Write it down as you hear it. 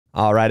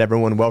All right,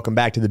 everyone, welcome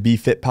back to the Be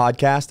Fit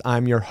podcast.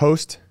 I'm your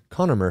host,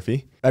 Conor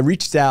Murphy. I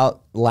reached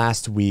out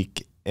last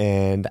week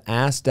and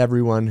asked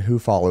everyone who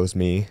follows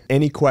me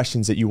any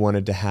questions that you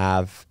wanted to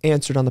have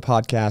answered on the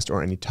podcast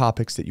or any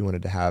topics that you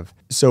wanted to have.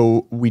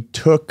 So we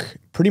took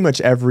pretty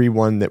much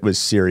everyone that was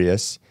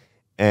serious,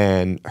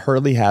 and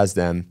Hurley has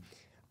them.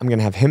 I'm going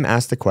to have him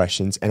ask the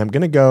questions, and I'm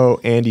going to go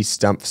Andy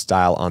Stump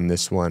style on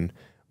this one,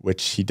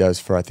 which he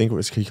does for, I think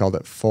he called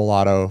it Full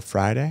Auto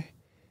Friday.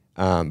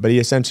 But he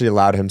essentially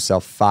allowed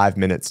himself 5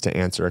 minutes to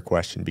answer a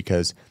question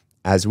because,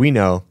 as we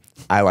know,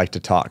 I like to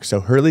talk. So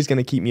Hurley's going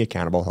to keep me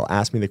accountable. He'll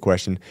ask me the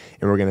question,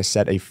 and we're going to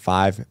set a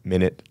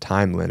 5-minute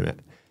time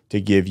limit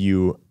to give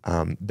you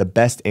the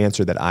best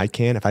answer that I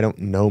can. If I don't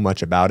know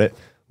much about it,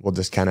 we'll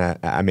just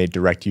I may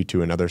direct you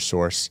to another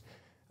source.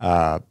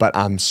 But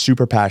I'm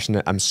super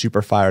passionate. I'm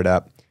super fired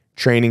up.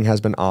 Training has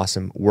been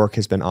awesome. Work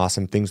has been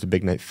awesome. Things with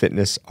Big Night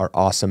Fitness are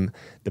awesome.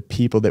 The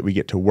people that we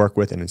get to work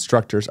with and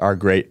instructors are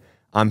great.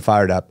 I'm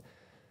fired up.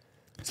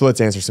 So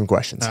let's answer some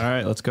questions. All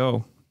right, let's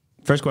go.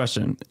 First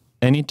question.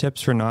 Any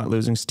tips for not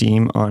losing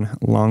steam on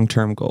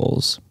long-term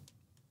goals?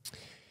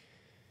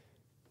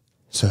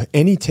 So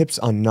any tips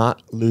on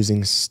not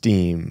losing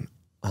steam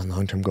on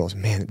long-term goals?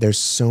 Man, there's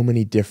so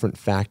many different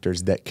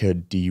factors that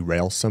could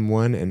derail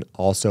someone, and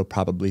also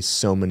probably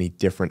so many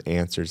different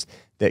answers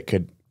that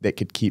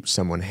could keep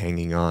someone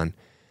hanging on.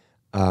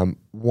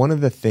 One of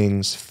the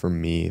things for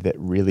me that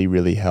really,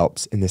 really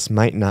helps, and this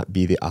might not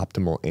be the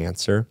optimal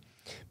answer,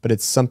 but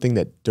it's something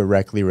that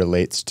directly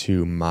relates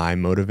to my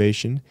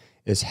motivation,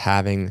 is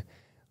having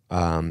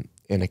an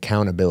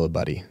accountability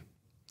buddy,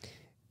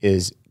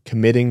 is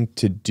committing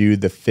to do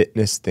the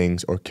fitness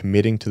things or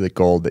committing to the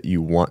goal that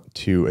you want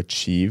to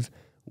achieve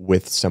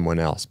with someone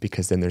else,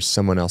 because then there's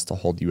someone else to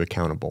hold you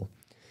accountable.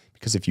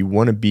 Because if you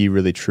want to be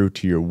really true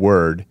to your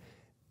word,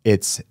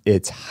 it's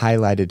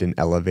highlighted and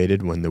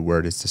elevated when the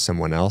word is to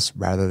someone else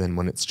rather than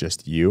when it's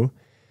just you.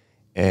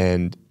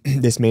 And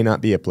this may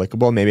not be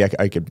applicable. Maybe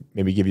I could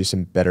maybe give you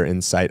some better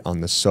insight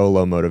on the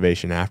solo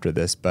motivation after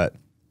this, but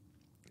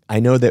I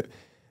know that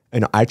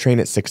I train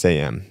at 6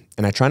 a.m.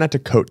 and I try not to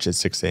coach at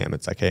 6 a.m.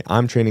 It's like, hey,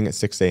 I'm training at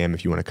 6 a.m.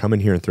 If you want to come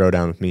in here and throw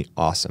down with me,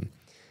 awesome.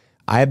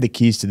 I have the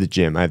keys to the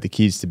gym. I have the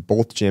keys to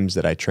both gyms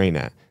that I train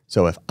at.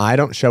 So if I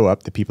don't show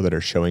up, the people that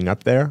are showing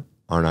up there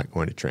are not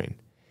going to train.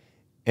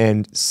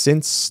 And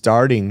since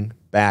starting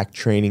back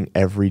training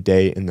every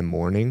day in the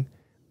morning,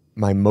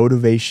 my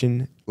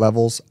motivation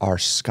levels are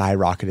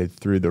skyrocketed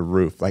through the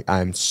roof. Like,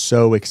 I'm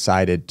so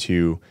excited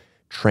to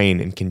train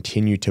and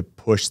continue to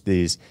push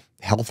these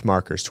health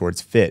markers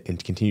towards fit and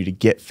to continue to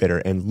get fitter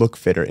and look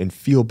fitter and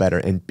feel better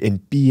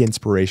and be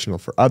inspirational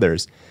for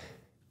others.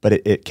 But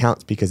it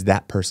counts because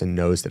that person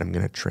knows that I'm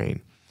going to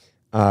train.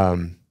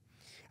 I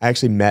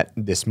actually met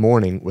this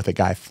morning with a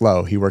guy,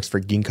 Flo. He works for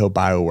Ginkgo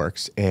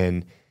Bioworks,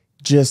 and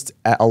just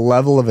at a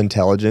level of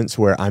intelligence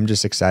where I'm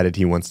just excited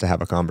he wants to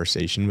have a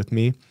conversation with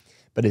me,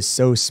 but is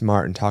so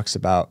smart and talks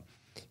about,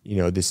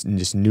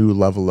 this new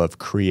level of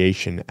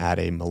creation at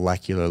a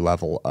molecular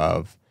level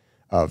of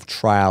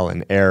trial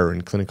and error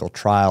and clinical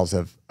trials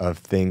of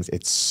things.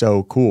 It's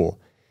so cool.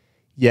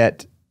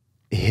 Yet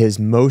his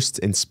most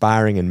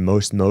inspiring and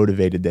most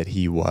motivated that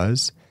he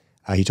was,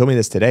 he told me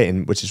this today,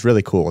 and which is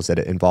really cool, is that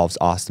it involves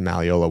Austin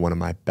Malleola, one of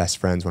my best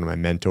friends, one of my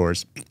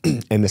mentors,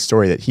 and the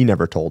story that he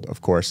never told,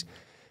 of course.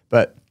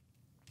 But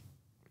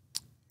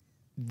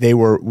we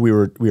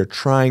were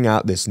trying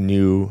out this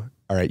new,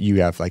 all right,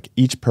 you have like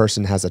each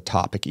person has a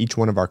topic. Each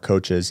one of our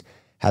coaches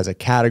has a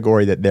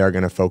category that they're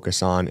going to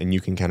focus on, and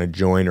you can kind of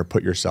join or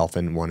put yourself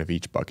in one of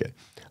each bucket.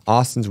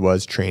 Austin's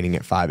was training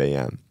at 5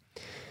 a.m.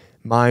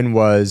 Mine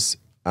was,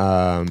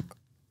 I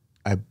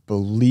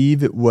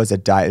believe it was a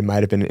diet. It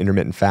might have been an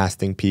intermittent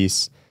fasting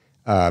piece.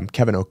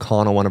 Kevin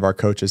O'Connell, one of our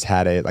coaches,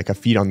 had a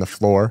feet on the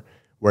floor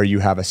where you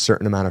have a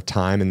certain amount of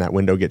time and that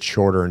window gets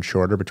shorter and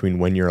shorter between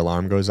when your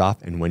alarm goes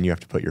off and when you have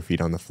to put your feet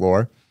on the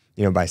floor,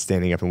 by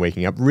standing up and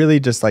waking up. Really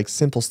just like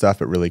simple stuff,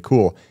 but really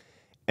cool.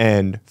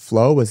 And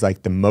Flo was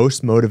like the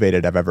most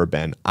motivated I've ever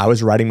been. I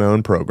was writing my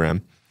own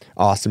program.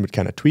 Austin would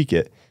kind of tweak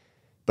it.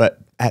 But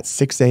at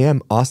 6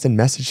 a.m., Austin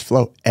messaged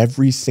Flo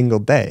every single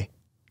day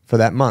for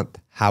that month.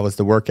 How was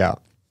the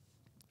workout?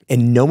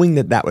 And knowing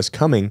that that was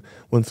coming,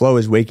 when Flo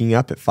is waking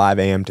up at 5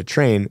 a.m. to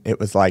train, it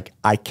was like,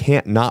 I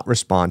can't not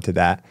respond to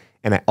that.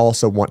 And I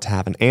also want to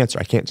have an answer.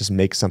 I can't just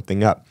make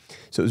something up.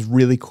 So it was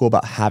really cool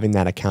about having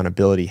that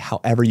accountability,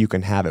 however you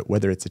can have it,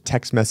 whether it's a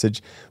text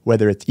message,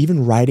 whether it's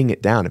even writing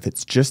it down. If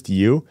it's just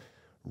you,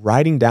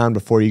 writing down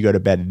before you go to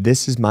bed,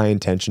 this is my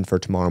intention for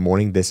tomorrow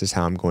morning. This is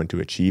how I'm going to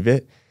achieve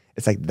it.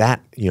 It's like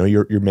that,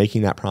 you're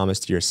making that promise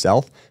to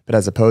yourself, but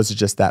as opposed to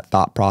just that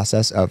thought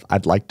process of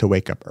I'd like to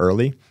wake up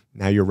early,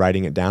 now you're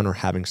writing it down or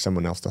having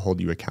someone else to hold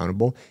you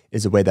accountable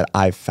is a way that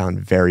I've found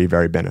very,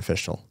 very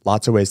beneficial.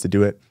 Lots of ways to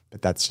do it,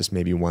 but that's just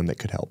maybe one that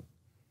could help.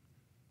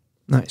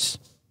 Nice.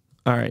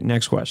 All right,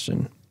 next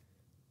question.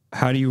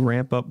 How do you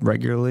ramp up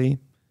regularity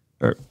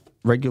 /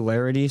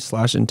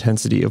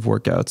 intensity of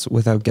workouts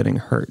without getting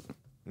hurt?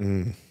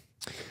 The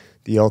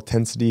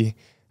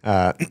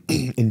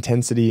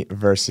intensity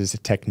versus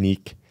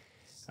technique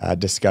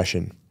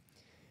discussion.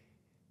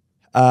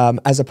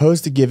 As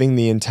opposed to giving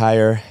the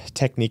entire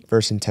technique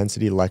versus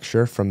intensity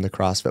lecture from the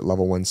CrossFit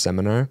Level 1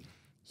 seminar,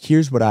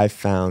 here's what I've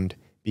found,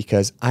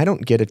 because I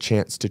don't get a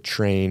chance to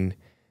train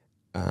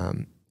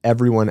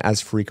everyone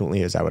as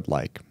frequently as I would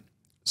like.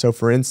 So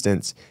for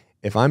instance,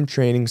 if I'm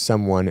training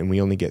someone and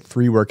we only get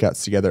 3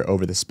 workouts together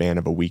over the span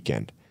of a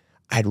weekend,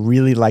 I'd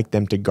really like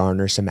them to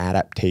garner some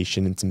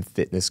adaptation and some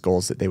fitness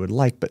goals that they would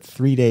like, but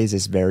 3 days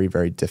is very,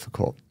 very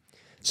difficult.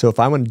 So if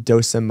I want to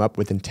dose them up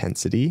with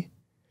intensity,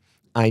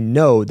 I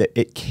know that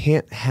it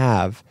can't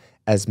have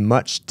as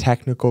much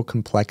technical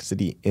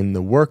complexity in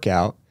the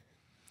workout.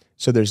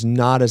 So there's a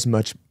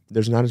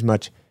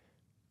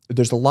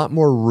lot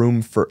more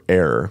room for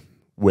error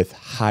with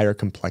higher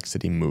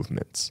complexity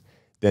movements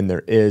than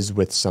there is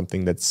with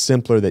something that's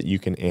simpler that you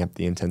can amp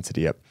the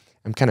intensity up.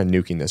 I'm kind of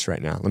nuking this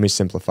right now. Let me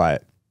simplify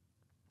it.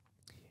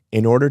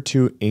 In order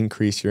to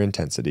increase your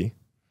intensity,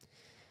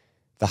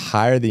 the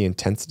higher the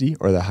intensity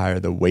or the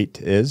higher the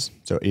weight is,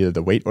 so either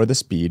the weight or the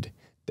speed,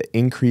 the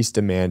increased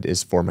demand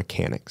is for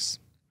mechanics.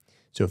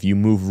 So if you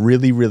move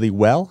really, really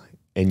well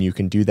and you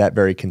can do that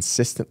very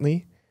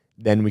consistently,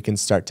 then we can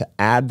start to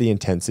add the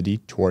intensity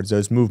towards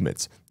those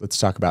movements. Let's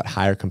talk about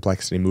higher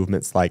complexity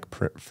movements like,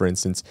 for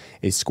instance,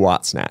 a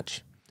squat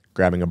snatch,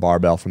 grabbing a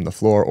barbell from the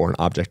floor or an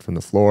object from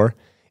the floor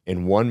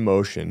in one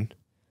motion,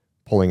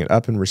 pulling it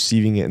up and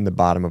receiving it in the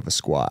bottom of a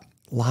squat.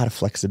 A lot of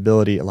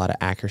flexibility, a lot of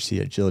accuracy,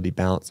 agility,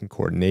 balance, and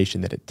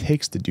coordination that it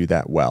takes to do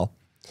that well.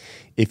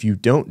 If you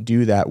don't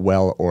do that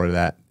well or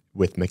that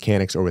with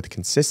mechanics or with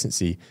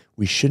consistency,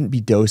 we shouldn't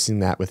be dosing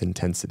that with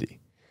intensity.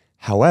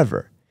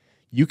 However,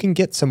 you can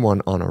get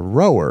someone on a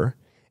rower,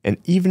 and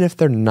even if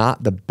they're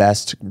not the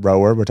best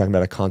rower, we're talking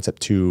about a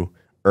Concept 2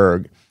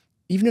 erg,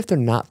 even if they're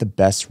not the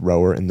best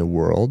rower in the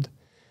world,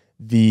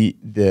 the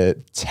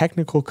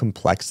technical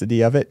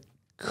complexity of it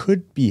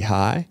could be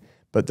high,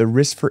 but the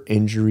risk for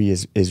injury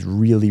is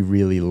really,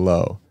 really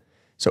low.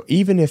 So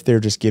even if they're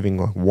just giving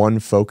one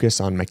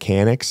focus on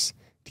mechanics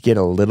to get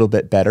a little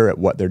bit better at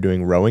what they're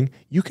doing rowing,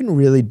 you can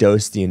really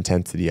dose the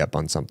intensity up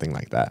on something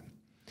like that.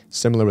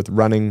 Similar with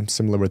running,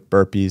 similar with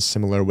burpees,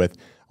 similar with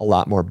a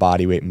lot more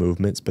body weight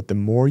movements. But the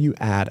more you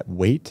add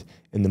weight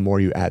and the more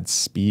you add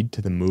speed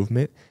to the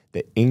movement,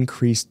 the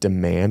increased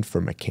demand for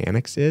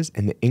mechanics is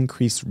and the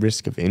increased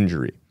risk of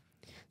injury.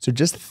 So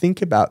just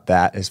think about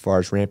that as far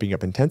as ramping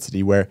up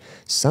intensity, where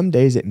some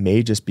days it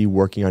may just be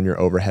working on your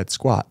overhead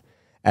squat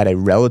at a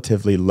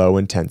relatively low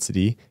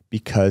intensity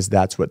because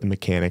that's what the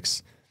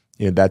mechanics,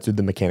 that's what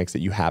the mechanics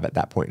that you have at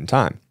that point in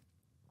time.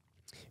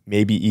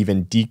 Maybe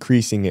even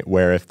decreasing it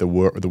where if the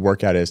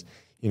workout is,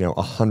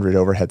 100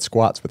 overhead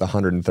squats with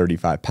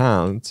 135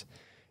 pounds,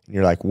 and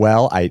you're like,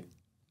 well, I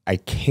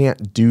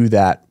can't do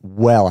that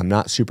well. I'm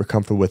not super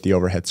comfortable with the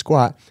overhead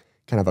squat.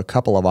 Kind of a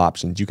couple of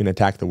options. You can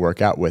attack the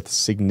workout with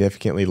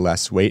significantly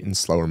less weight and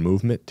slower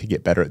movement to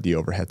get better at the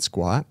overhead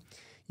squat.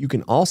 You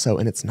can also,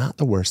 and it's not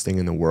the worst thing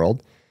in the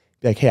world,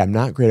 be like, hey, I'm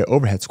not great at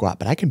overhead squat,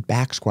 but I can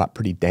back squat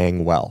pretty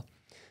dang well.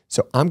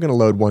 So I'm going to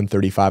load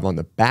 135 on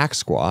the back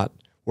squat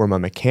where my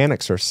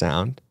mechanics are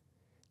sound,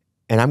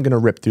 and I'm going to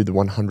rip through the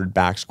 100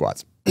 back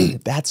squats.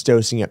 That's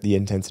dosing up the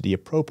intensity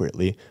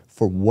appropriately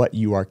for what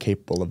you are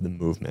capable of the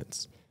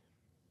movements.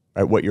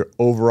 Right, what your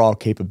overall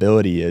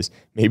capability is.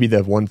 Maybe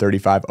the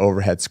 135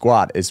 overhead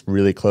squat is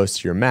really close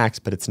to your max,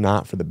 but it's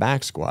not for the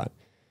back squat.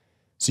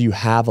 So you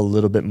have a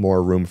little bit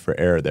more room for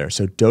error there.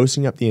 So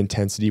dosing up the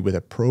intensity with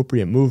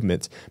appropriate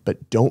movements,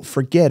 but don't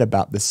forget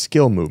about the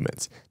skill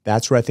movements.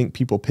 That's where I think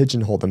people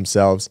pigeonhole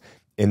themselves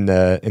in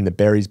the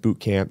Barry's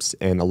boot camps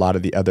and a lot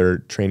of the other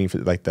training for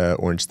like the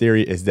Orange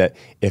Theory, is that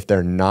if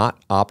they're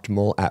not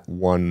optimal at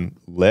one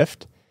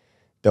lift,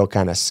 they'll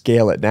kind of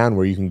scale it down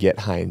where you can get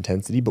high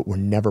intensity, but we're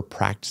never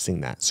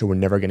practicing that. So we're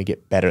never going to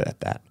get better at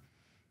that.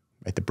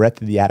 Right? The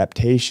breadth of the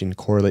adaptation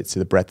correlates to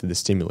the breadth of the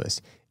stimulus.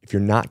 If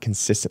you're not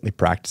consistently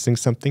practicing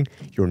something,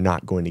 you're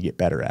not going to get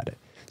better at it.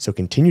 So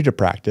continue to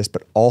practice,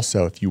 but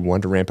also if you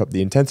want to ramp up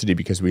the intensity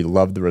because we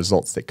love the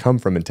results that come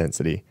from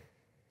intensity,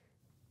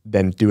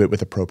 then do it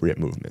with appropriate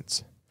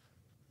movements.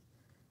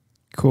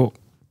 Cool.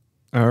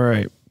 All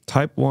right.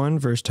 Type 1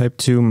 versus type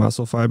 2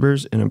 muscle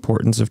fibers and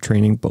importance of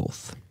training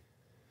both.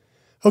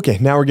 Okay,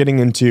 now we're getting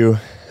into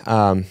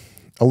a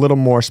little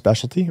more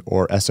specialty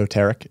or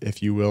esoteric,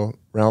 if you will,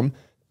 realm.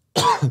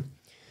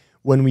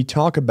 When we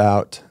talk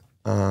about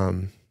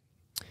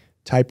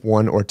type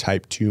 1 or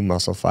type 2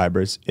 muscle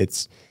fibers,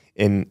 it's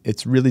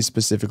really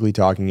specifically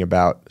talking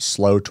about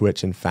slow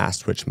twitch and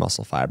fast twitch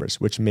muscle fibers,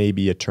 which may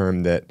be a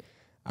term that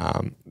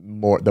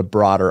the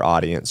broader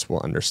audience will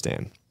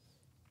understand.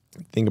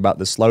 Think about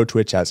the slow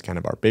twitch as kind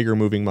of our bigger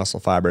moving muscle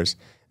fibers,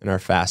 and our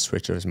fast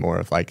twitch is more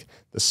of like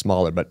the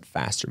smaller but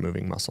faster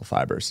moving muscle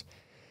fibers.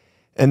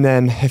 And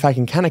then if I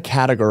can kind of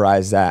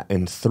categorize that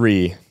in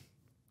 3,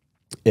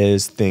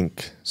 is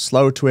think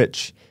slow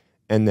twitch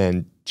and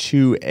then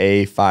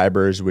 2A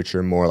fibers, which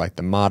are more like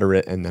the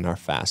moderate, and then our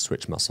fast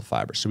twitch muscle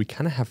fibers. So we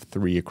kind of have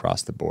 3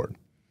 across the board.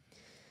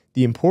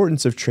 The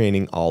importance of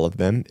training all of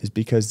them is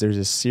because there's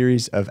a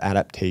series of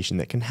adaptation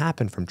that can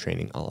happen from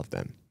training all of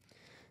them.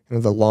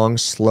 The long,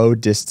 slow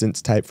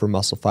distance type for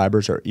muscle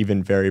fibers, or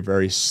even very,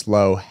 very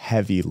slow,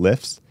 heavy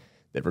lifts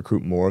that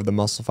recruit more of the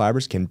muscle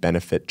fibers, can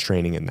benefit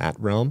training in that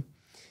realm.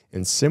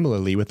 And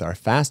similarly, with our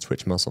fast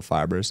twitch muscle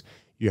fibers,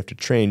 you have to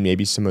train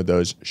maybe some of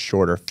those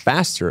shorter,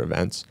 faster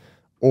events,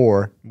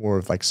 or more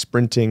of like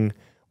sprinting,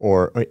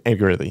 or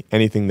really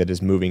anything that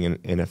is moving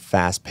in a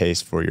fast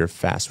pace for your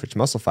fast twitch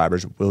muscle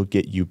fibers will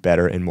get you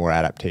better and more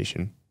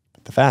adaptation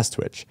with the fast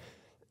twitch.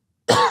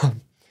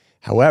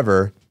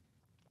 However,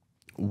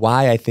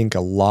 why I think a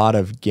lot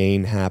of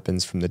gain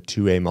happens from the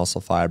 2A muscle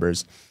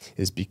fibers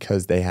is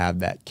because they have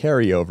that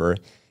carryover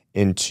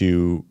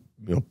into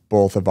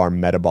both of our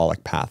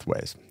metabolic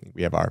pathways.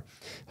 We have our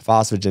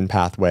phosphagen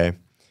pathway,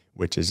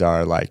 which is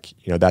our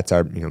that's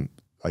our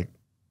like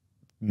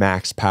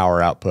max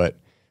power output,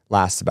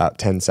 lasts about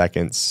 10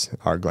 seconds.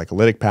 Our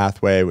glycolytic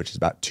pathway, which is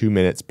about 2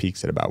 minutes,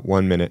 peaks at about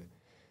 1 minute.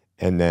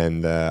 And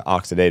then the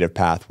oxidative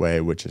pathway,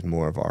 which is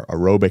more of our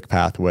aerobic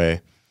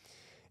pathway.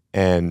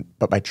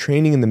 But by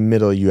training in the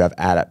middle, you have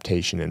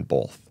adaptation in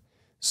both.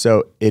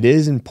 So it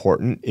is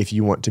important, if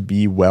you want to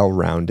be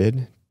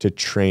well-rounded, to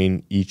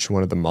train each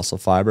one of the muscle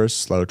fibers,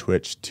 slow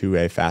twitch,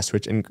 2A, fast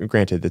twitch. And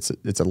granted,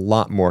 it's a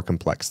lot more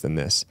complex than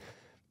this.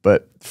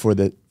 But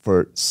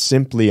for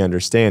simply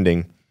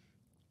understanding,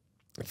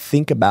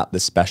 think about the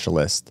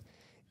specialist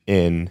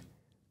in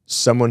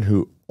someone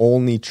who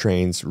only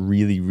trains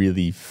really,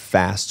 really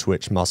fast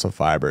twitch muscle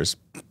fibers,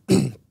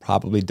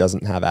 probably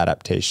doesn't have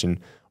adaptation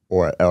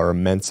or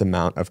immense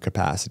amount of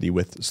capacity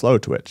with slow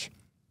twitch.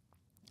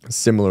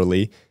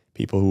 Similarly,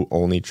 people who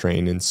only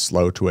train in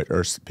slow twitch,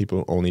 or people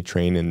who only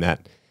train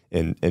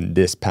in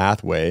this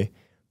pathway,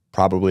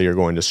 probably are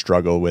going to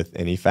struggle with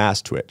any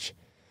fast twitch.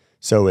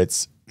 So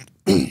it's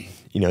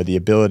the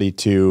ability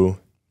to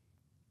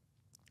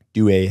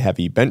do a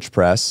heavy bench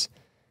press.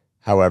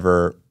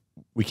 However,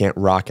 we can't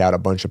rock out a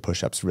bunch of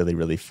push-ups really,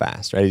 really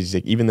fast, right? It's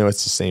like, even though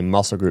it's the same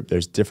muscle group,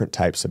 there's different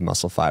types of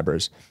muscle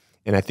fibers.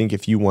 And I think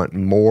if you want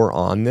more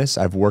on this,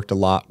 I've worked a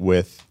lot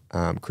with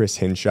Chris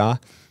Hinshaw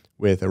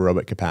with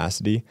Aerobic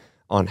Capacity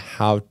on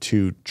how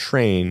to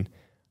train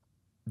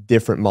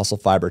different muscle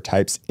fiber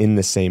types in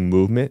the same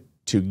movement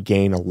to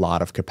gain a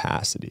lot of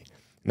capacity.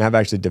 And I've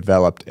actually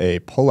developed a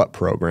pull-up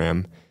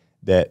program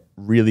that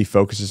really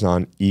focuses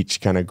on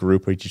each kind of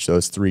group, each of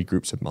those 3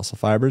 groups of muscle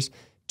fibers,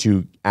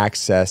 to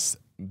access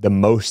the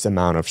most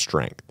amount of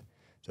strength.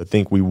 So I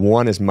think we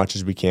want as much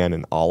as we can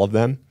in all of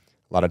them.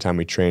 A lot of time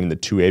we train in the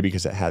 2A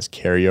because it has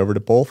carryover to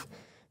both.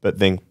 But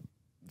think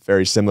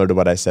very similar to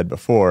what I said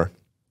before,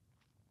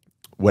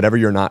 whatever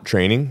you're not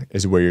training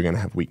is where you're going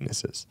to have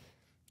weaknesses.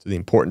 So the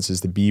importance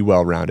is to be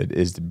well-rounded,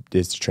 is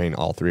to train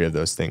all 3 of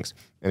those things.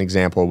 An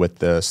example with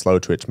the slow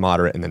twitch,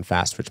 moderate, and then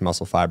fast twitch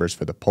muscle fibers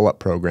for the pull-up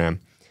program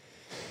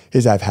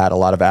is I've had a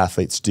lot of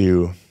athletes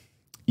do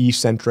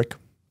eccentric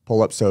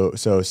pull-ups.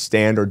 So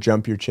stand or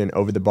jump your chin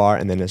over the bar,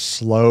 and then as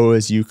slow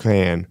as you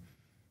can,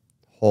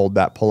 hold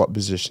that pull-up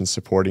position,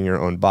 supporting your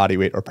own body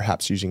weight, or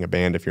perhaps using a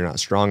band if you're not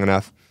strong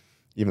enough.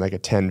 Even like a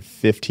 10,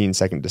 15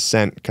 second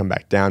descent, come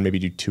back down, maybe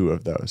do 2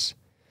 of those.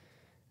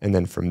 And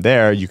then from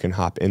there, you can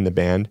hop in the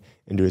band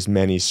and do as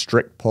many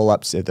strict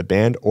pull-ups at the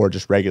band or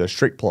just regular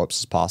strict pull-ups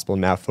as possible,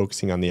 now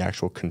focusing on the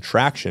actual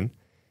contraction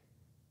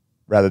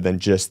rather than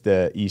just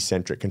the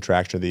eccentric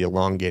contraction, the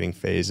elongating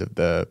phase of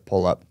the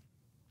pull-up,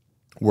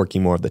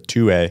 working more of the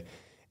 2A,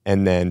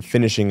 and then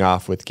finishing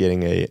off with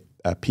getting a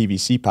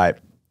PVC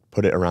pipe,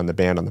 put it around the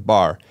band on the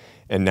bar.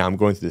 And now I'm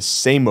going through the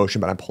same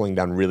motion, but I'm pulling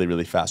down really,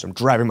 really fast. So I'm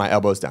driving my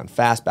elbows down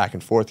fast, back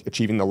and forth,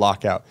 achieving the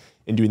lockout,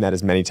 and doing that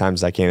as many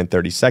times as I can in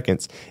 30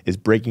 seconds is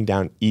breaking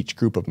down each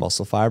group of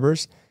muscle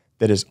fibers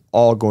that is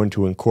all going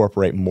to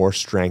incorporate more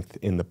strength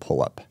in the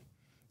pull-up.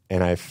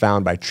 And I've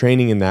found by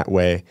training in that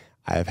way,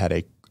 I have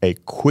had a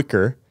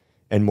quicker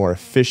and more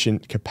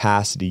efficient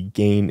capacity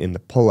gain in the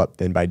pull-up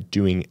than by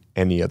doing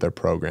any other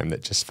program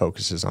that just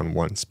focuses on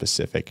one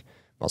specific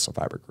muscle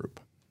fiber group.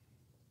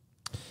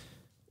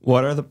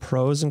 What are the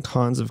pros and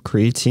cons of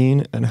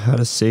creatine, and how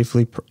to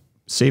safely,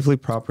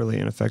 properly,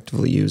 and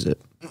effectively use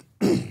it?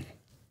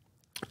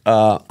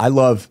 I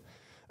love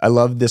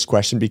this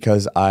question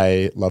because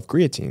I love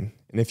creatine.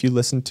 And if you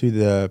listen to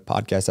the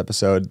podcast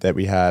episode that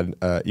we had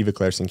Eva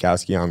Claire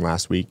Sinkowski on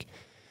last week,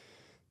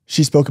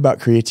 she spoke about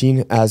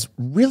creatine as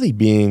really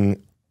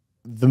being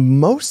the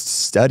most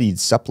studied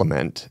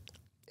supplement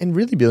and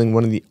really being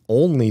one of the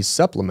only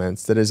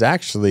supplements that is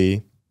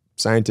actually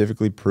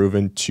scientifically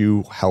proven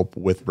to help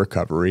with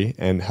recovery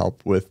and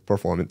help with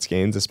performance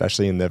gains,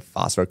 especially in the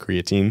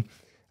phosphocreatine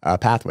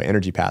pathway,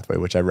 energy pathway,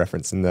 which I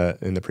referenced in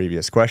the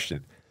previous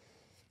question.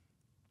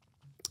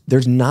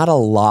 There's not a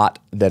lot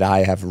that I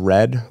have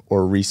read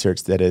or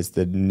researched that is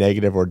the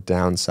negative or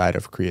downside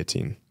of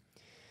creatine.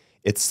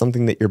 It's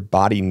something that your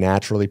body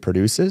naturally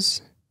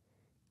produces,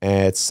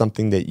 and it's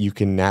something that you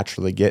can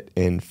naturally get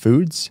in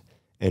foods,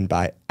 and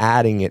by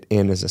adding it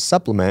in as a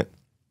supplement,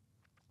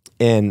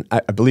 and I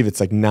believe it's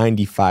like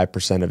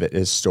 95% of it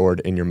is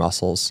stored in your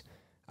muscles,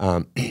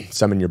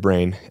 some in your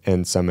brain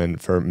and some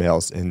for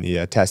males in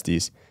the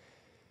testes.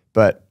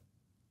 But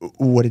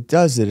what it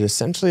does, it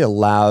essentially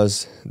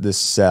allows the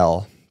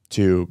cell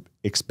to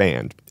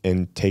expand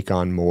and take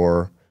on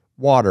more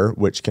water,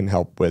 which can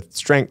help with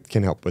strength,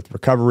 can help with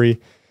recovery.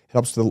 It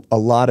helps with a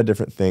lot of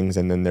different things.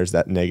 And then there's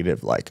that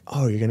negative, like,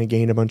 oh, you're going to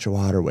gain a bunch of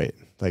water weight.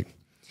 Like,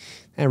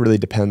 that really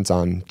depends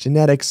on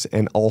genetics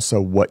and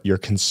also what you're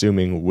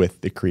consuming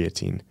with the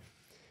creatine.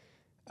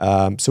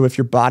 So if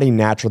your body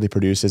naturally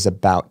produces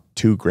about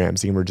 2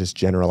 grams, again, we're just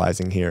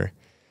generalizing here.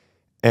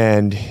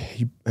 And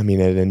at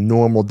a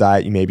normal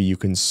diet, maybe you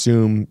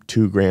consume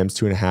 2 grams,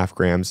 2.5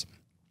 grams.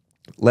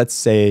 Let's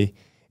say,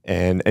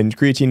 and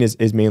creatine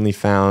is mainly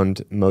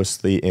found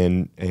mostly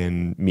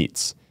in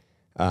meats.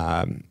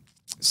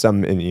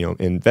 Some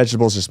in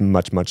vegetables, just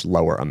much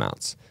lower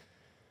amounts.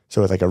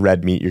 So with like a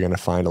red meat, you're going to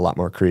find a lot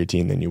more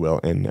creatine than you will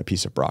in a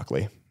piece of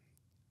broccoli.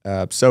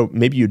 So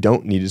maybe you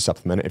don't need to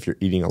supplement it if you're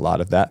eating a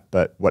lot of that.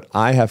 But what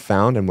I have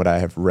found and what I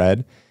have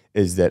read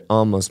is that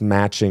almost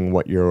matching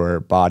what your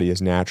body is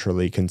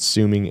naturally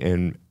consuming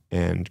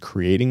and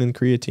creating in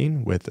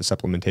creatine with the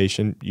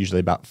supplementation, usually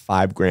about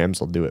 5 grams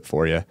will do it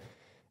for you.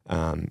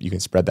 You can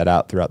spread that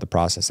out throughout the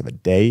process of a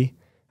day,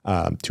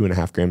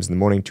 2.5 grams in the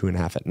morning,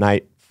 2.5 at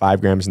night,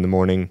 5 grams in the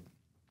morning,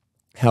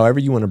 however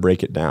you want to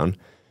break it down.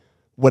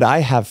 What I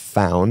have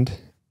found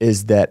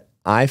is that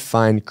I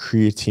find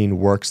creatine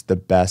works the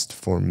best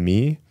for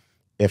me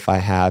if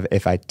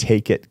I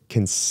take it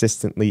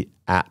consistently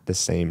at the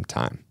same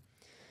time.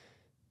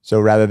 So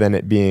rather than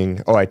it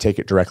being, I take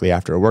it directly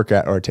after a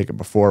workout or I take it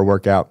before a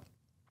workout,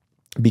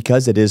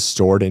 because it is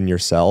stored in your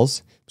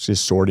cells, it's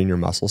just stored in your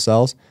muscle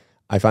cells,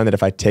 I find that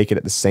if I take it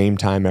at the same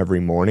time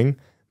every morning,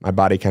 my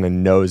body kind of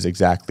knows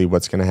exactly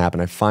what's going to happen.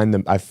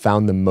 I've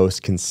found the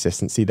most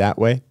consistency that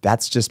way.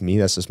 That's just me.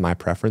 That's just my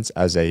preference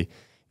as a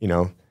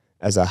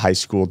high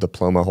school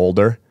diploma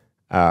holder,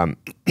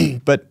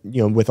 but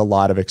with a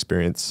lot of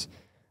experience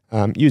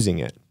using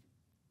it.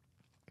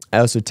 I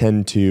also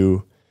tend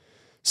to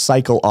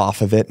cycle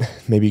off of it,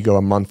 maybe go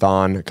a month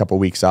on, a couple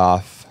weeks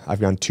off. I've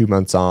gone 2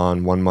 months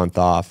on, 1 month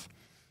off.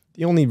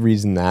 The only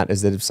reason that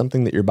is that it's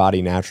something that your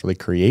body naturally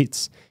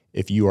creates.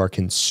 If you are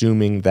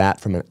consuming that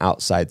from an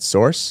outside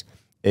source,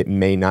 it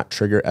may not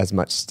trigger as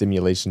much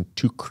stimulation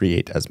to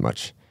create as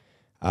much.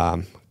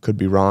 Could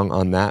be wrong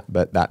on that,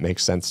 but that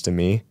makes sense to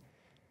me.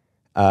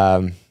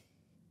 And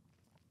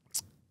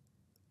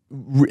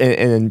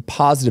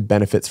positive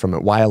benefits from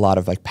it, why a lot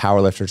of like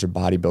powerlifters or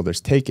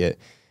bodybuilders take it,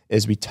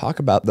 is we talk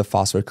about the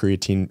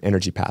phosphocreatine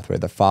energy pathway,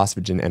 the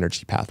phosphagen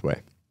energy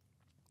pathway.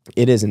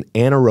 It is an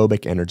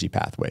anaerobic energy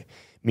pathway,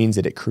 means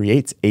that it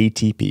creates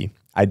ATP,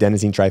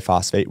 adenosine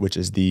triphosphate, which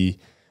is the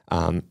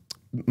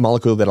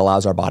molecule that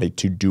allows our body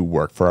to do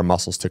work, for our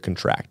muscles to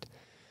contract.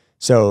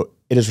 So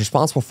it is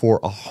responsible for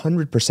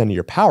 100% of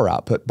your power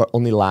output, but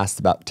only lasts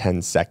about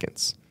 10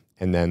 seconds.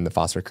 And then the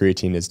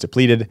phosphocreatine is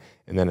depleted,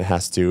 and then it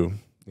has to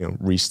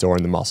restore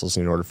in the muscles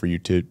in order for you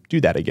to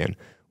do that again,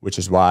 which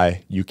is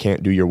why you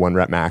can't do your 1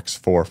 rep max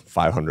for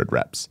 500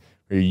 reps.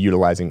 You're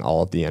utilizing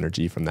all of the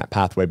energy from that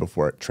pathway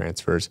before it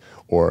transfers,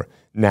 or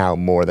now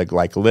more the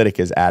glycolytic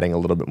is adding a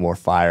little bit more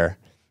fire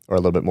or a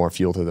little bit more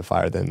fuel to the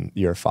fire than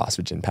your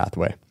phosphagen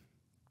pathway.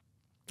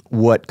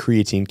 What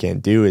creatine can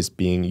do is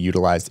being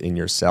utilized in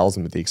your cells,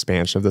 and with the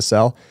expansion of the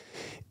cell,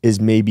 is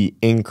maybe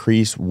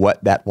increase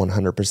what that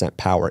 100%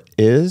 power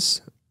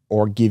is,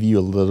 or give you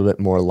a little bit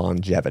more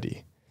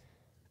longevity.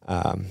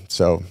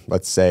 So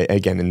let's say,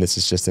 again, and this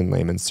is just in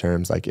layman's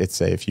terms, like it's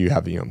say if you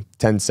have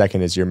 10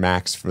 second is your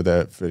max for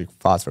the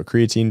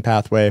phosphocreatine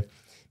pathway,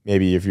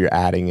 maybe if you're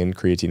adding in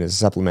creatine as a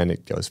supplement,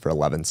 it goes for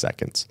 11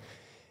 seconds.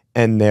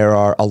 And there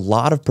are a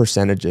lot of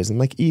percentages, and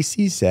like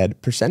EC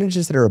said,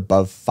 percentages that are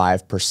above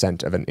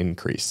 5% of an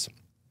increase.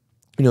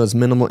 Those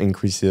minimal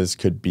increases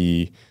could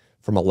be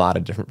from a lot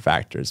of different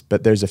factors,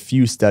 but there's a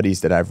few studies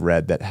that I've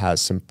read that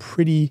has some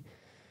pretty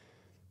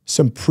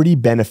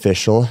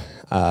beneficial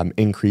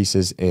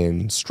increases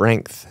in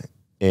strength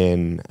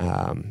in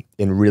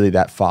really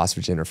that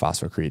phosphagen or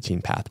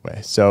phosphocreatine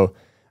pathway. So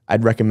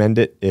I'd recommend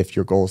it if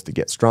your goal is to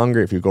get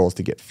stronger, if your goal is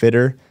to get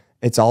fitter.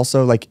 It's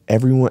also like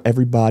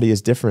every body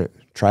is different.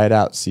 Try it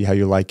out, see how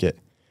you like it.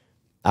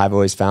 I've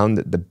always found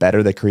that the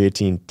better the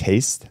creatine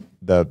tastes,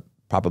 the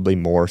probably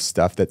more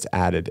stuff that's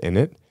added in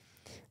it.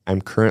 I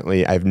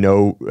have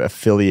no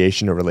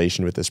affiliation or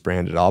relation with this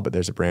brand at all, but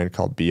there's a brand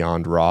called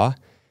Beyond Raw,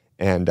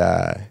 and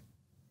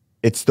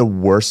it's the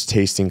worst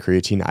tasting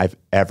creatine I've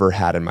ever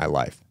had in my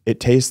life. It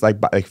tastes like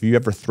if you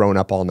ever thrown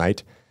up all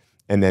night,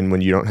 and then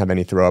when you don't have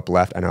any throw up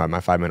left, I know I have my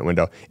 5-minute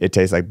window, it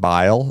tastes like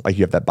bile. Like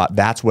you have that,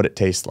 that's what it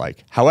tastes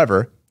like.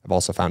 However, I've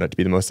also found it to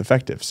be the most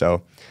effective.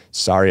 So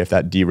sorry if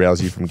that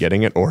derails you from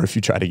getting it, or if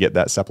you try to get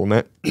that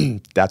supplement.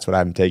 That's what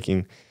I'm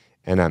taking.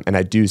 And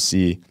I do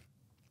see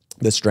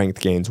the strength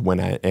gains when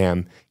I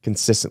am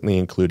consistently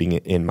including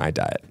it in my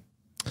diet.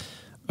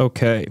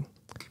 Okay.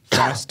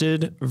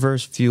 Fasted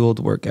versus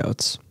fueled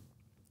workouts.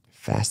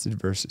 Fasted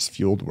versus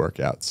fueled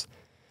workouts.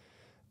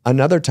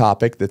 Another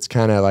topic that's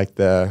kind of like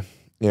the,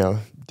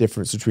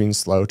 difference between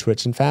slow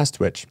twitch and fast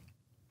twitch.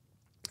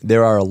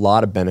 There are a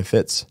lot of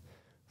benefits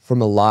from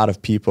a lot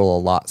of people a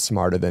lot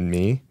smarter than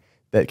me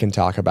that can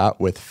talk about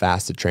with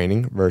fasted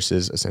training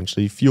versus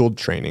essentially fueled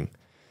training.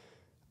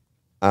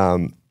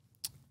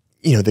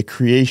 The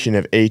creation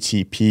of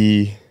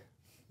ATP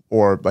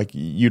or like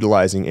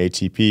utilizing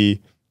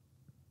ATP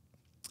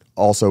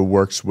also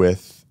works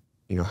with,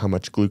 how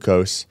much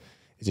glucose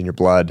is in your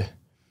blood,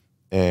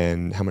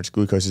 and how much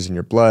glucose is in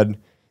your blood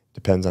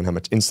depends on how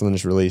much insulin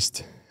is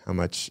released. How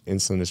much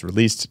insulin is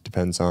released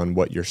depends on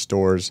what your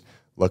stores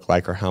look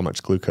like or how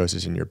much glucose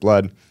is in your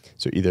blood.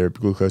 So either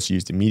glucose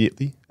used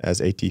immediately as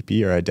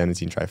ATP or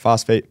adenosine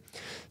triphosphate,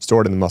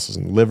 stored in the muscles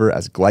and the liver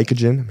as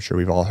glycogen. I'm sure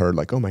we've all heard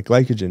like, oh, my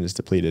glycogen is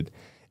depleted.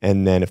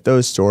 And then if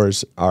those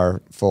stores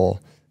are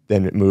full,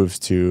 then it moves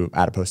to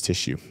adipose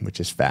tissue, which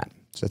is fat.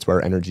 So that's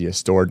where energy is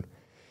stored.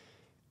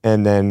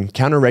 And then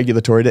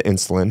counter-regulatory to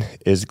insulin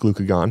is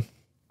glucagon.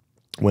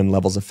 When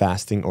levels of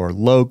fasting or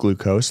low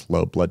glucose,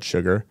 low blood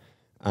sugar,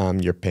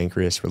 your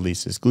pancreas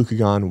releases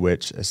glucagon,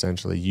 which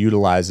essentially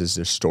utilizes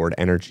the stored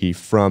energy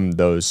from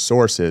those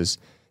sources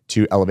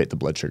to elevate the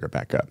blood sugar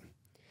back up.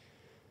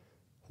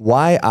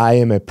 Why I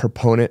am a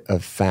proponent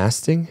of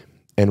fasting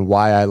and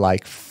why I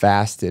like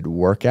fasted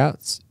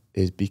workouts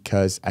is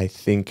because I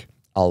think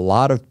a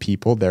lot of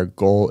people, their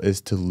goal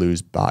is to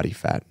lose body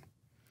fat.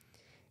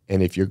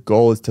 And if your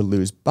goal is to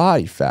lose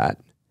body fat,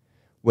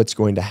 what's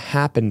going to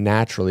happen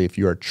naturally if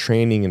you are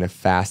training in a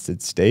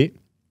fasted state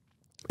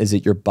is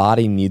that your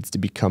body needs to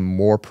become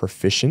more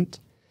proficient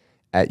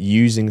at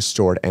using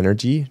stored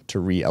energy to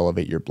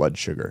re-elevate your blood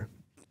sugar.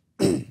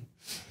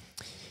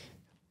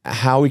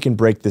 How we can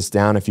break this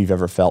down, if you've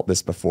ever felt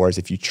this before, is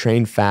if you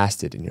train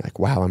fasted and you're like,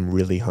 wow, I'm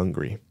really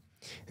hungry.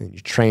 And you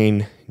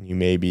train and you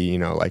maybe,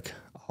 like,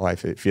 oh, I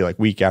feel like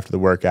weak after the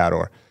workout,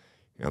 or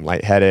I'm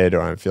lightheaded,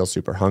 or I feel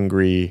super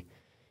hungry.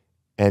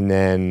 And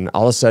then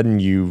all of a sudden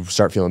you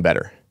start feeling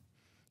better.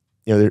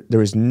 There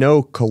was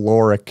no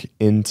caloric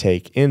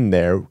intake in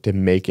there to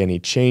make any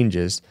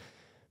changes.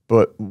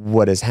 But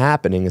what is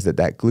happening is that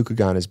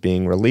glucagon is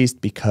being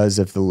released because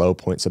of the low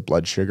points of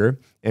blood sugar.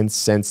 And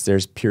since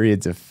there's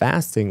periods of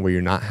fasting where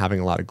you're not having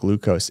a lot of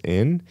glucose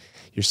in,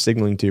 you're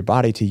signaling to your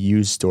body to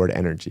use stored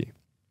energy.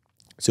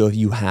 So if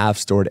you have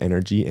stored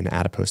energy in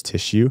adipose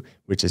tissue,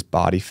 which is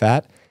body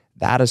fat,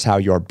 that is how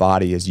your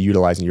body is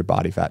utilizing your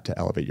body fat to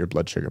elevate your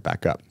blood sugar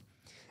back up.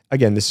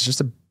 Again, this is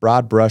just a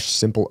broad brush,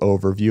 simple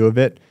overview of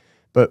it.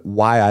 But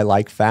why I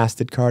like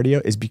fasted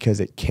cardio is because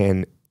it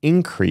can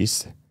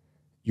increase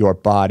your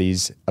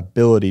body's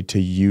ability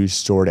to use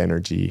stored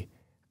energy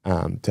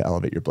to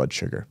elevate your blood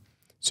sugar.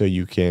 So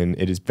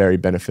it is very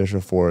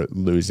beneficial for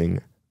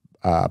losing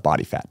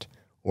body fat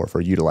or for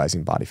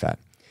utilizing body fat.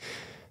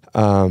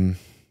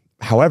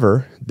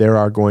 However, there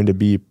are going to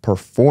be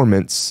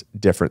performance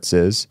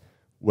differences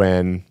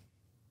when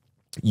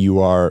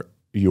you are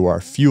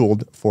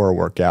fueled for a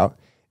workout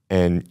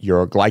and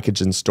your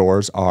glycogen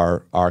stores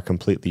are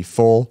completely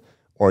full,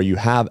 or you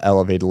have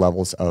elevated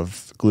levels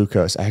of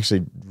glucose. I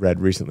actually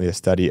read recently a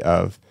study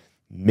of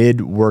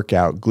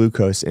mid-workout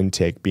glucose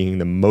intake being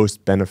the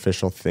most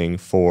beneficial thing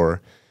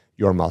for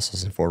your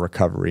muscles and for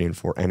recovery and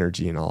for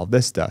energy and all of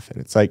this stuff. And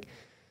it's like,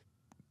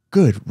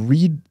 good,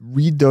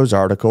 read those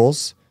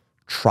articles,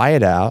 try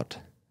it out,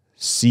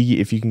 see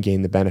if you can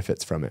gain the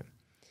benefits from it.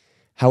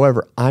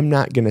 However, I'm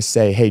not going to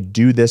say, hey,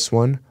 do this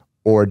one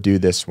or do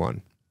this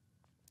one.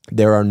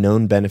 There are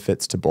known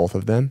benefits to both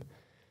of them.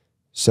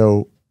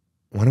 So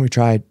why don't we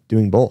try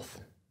doing both?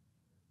 Why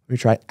don't we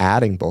try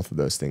adding both of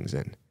those things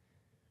in?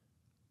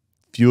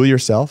 Fuel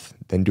yourself,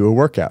 then do a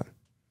workout.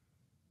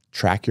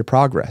 Track your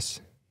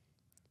progress.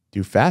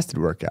 Do fasted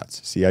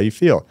workouts. See how you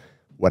feel.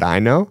 What I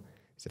know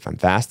is if I'm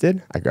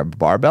fasted, I grab a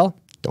barbell,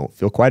 don't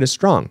feel quite as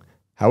strong.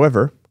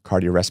 However,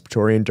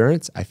 cardiorespiratory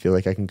endurance, I feel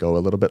like I can go a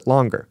little bit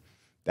longer.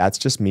 That's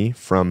just me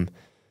from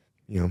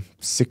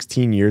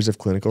 16 years of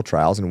clinical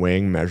trials and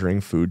weighing, measuring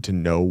food to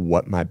know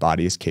what my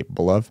body is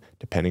capable of,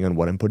 depending on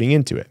what I'm putting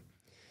into it.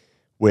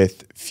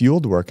 With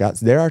fueled workouts,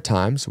 there are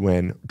times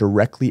when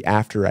directly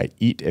after I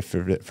eat, if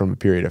from a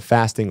period of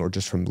fasting or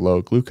just from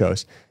low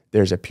glucose,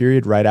 there's a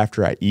period right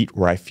after I eat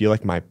where I feel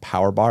like my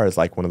power bar is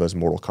like one of those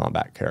Mortal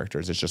Kombat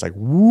characters. It's just like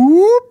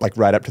whoop, like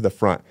right up to the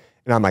front.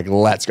 And I'm like,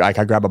 let's go. I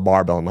grab a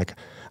barbell. I'm like,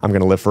 I'm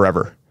going to live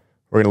forever.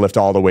 We're going to lift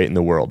all the weight in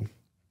the world.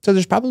 So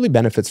there's probably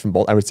benefits from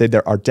both. I would say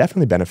there are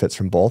definitely benefits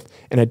from both.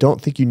 And I don't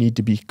think you need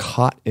to be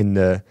caught in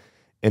the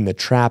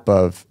trap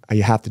of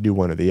you have to do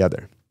one or the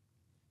other.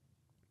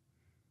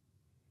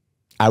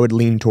 I would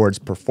lean towards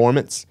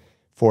performance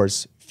for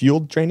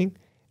fueled training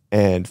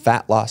and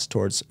fat loss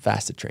towards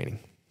fasted training.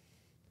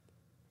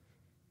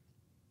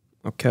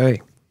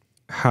 Okay.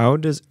 How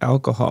does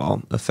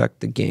alcohol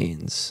affect the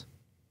gains?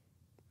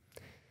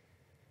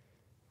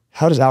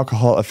 How does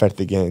alcohol affect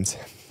the gains?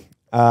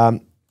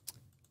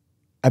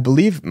 I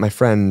believe my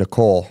friend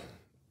Nicole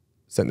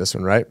sent this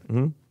one, right?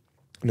 Mm-hmm.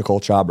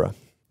 Nicole Chabra.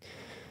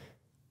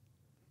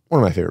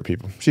 One of my favorite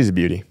people. She's a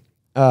beauty.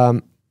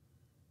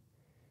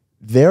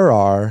 There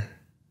are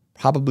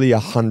probably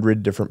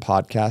 100 different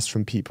podcasts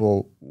from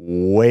people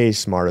way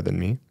smarter than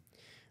me,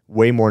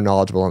 way more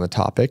knowledgeable on the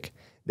topic,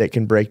 that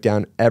can break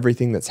down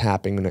everything that's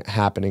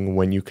happening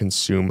when you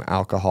consume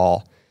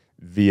alcohol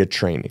via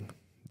training,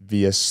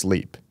 via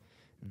sleep,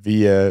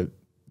 via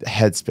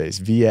headspace,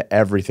 via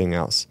everything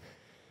else.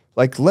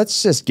 Like,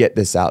 let's just get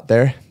this out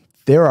there.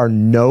 There are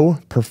no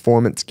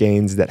performance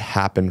gains that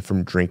happen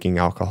from drinking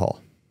alcohol.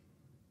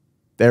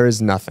 There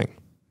is nothing.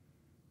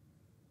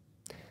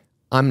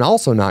 I'm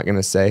also not going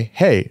to say,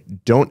 hey,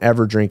 don't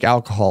ever drink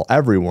alcohol,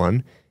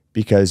 everyone,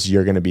 because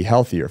you're going to be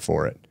healthier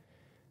for it.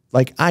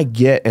 Like, I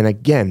get, and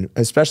again,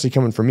 especially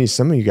coming from me,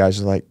 some of you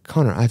guys are like,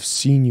 Conor, I've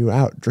seen you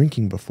out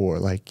drinking before,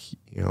 like,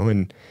 you know,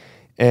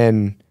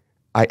 and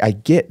I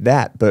get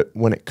that. But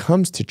when it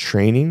comes to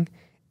training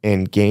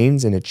and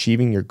gains and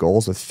achieving your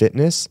goals with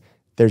fitness,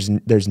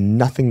 there's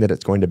nothing that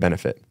it's going to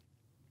benefit.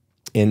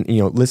 And,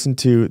 you know, listen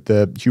to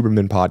the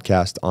Huberman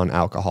podcast on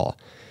alcohol.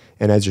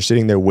 And as you're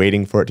sitting there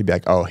waiting for it to be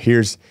like, oh,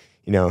 here's,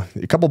 you know,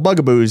 a couple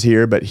bugaboos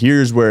here, but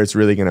here's where it's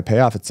really going to pay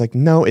off. It's like,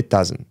 no, it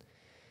doesn't.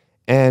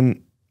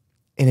 And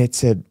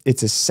it's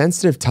a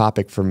sensitive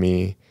topic for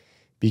me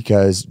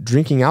because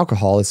drinking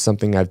alcohol is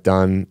something I've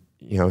done,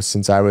 you know,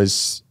 since I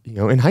was, you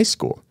know, in high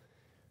school.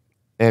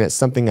 And it's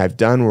something I've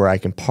done where I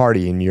can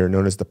party, and you're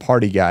known as the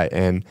party guy.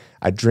 And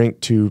I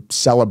drink to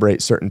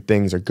celebrate certain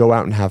things or go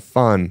out and have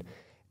fun.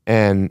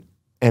 And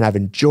I've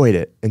enjoyed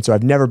it. And so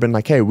I've never been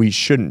like, hey, we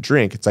shouldn't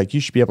drink. It's like, you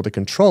should be able to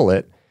control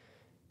it.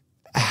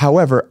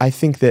 However, I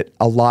think that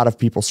a lot of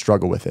people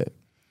struggle with it.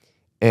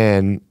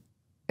 And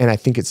I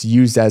think it's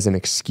used as an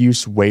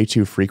excuse way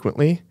too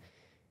frequently.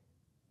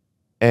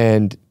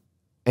 And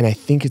I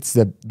think it's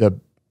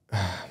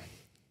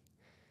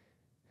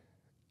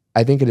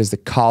I think it is the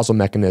causal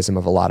mechanism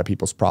of a lot of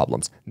people's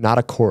problems, not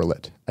a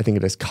correlate. I think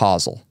it is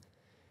causal.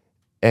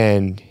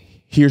 And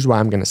here's why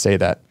I'm going to say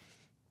that.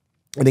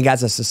 I think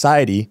as a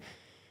society,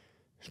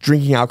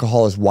 drinking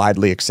alcohol is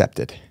widely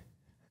accepted.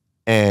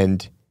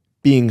 And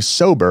being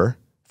sober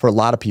for a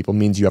lot of people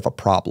means you have a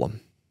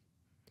problem.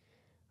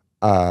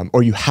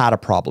 Or you had a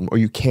problem, or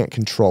you can't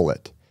control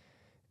it.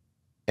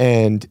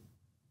 And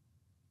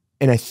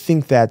I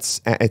think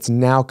it's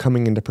now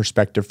coming into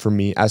perspective for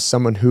me as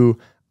someone who,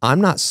 I'm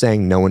not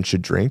saying no one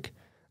should drink.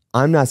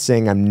 I'm not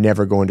saying I'm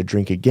never going to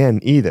drink again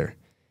either.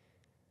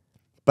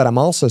 But I'm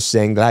also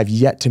saying that I've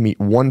yet to meet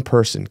one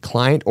person,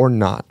 client or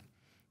not,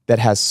 that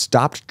has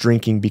stopped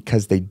drinking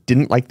because they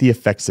didn't like the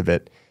effects of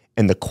it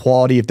and the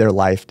quality of their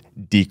life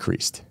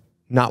decreased.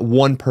 Not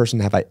one person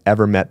have I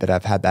ever met that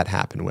I've had that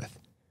happen with.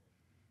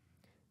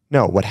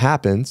 No, what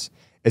happens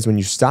is when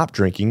you stop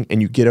drinking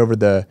and you get over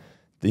the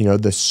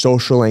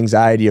social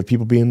anxiety of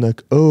people being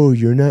like, oh,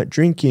 you're not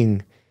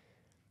drinking.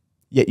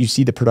 Yet you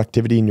see the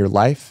productivity in your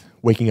life.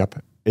 Waking up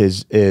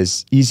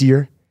is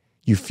easier.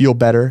 You feel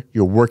better.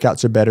 Your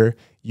workouts are better.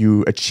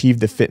 You achieve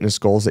the fitness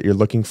goals that you're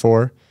looking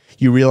for.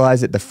 You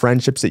realize that the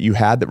friendships that you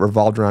had that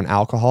revolved around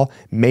alcohol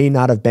may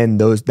not have been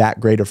that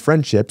great of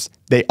friendships.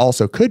 They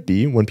also could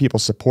be when people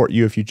support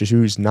you if you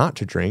choose not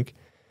to drink.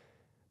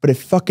 But it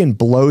fucking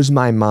blows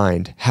my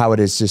mind how it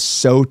is just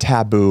so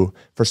taboo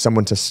for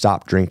someone to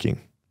stop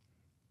drinking.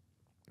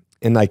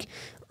 And like,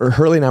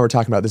 Hurley and I were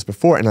talking about this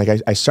before, and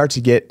like I start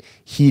to get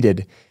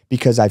heated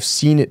because I've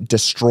seen it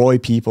destroy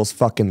people's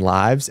fucking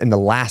lives, and the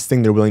last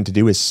thing they're willing to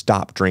do is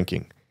stop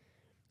drinking.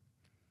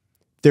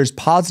 There's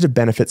positive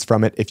benefits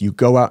from it if you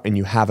go out and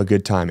you have a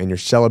good time and you're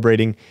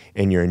celebrating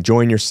and you're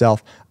enjoying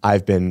yourself.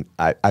 I've done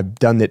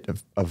it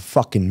a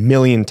fucking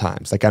million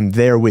times. Like, I'm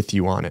there with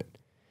you on it.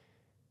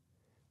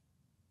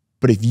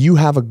 But if you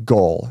have a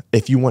goal,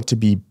 if you want to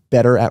be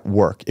better at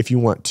work, if you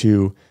want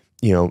to,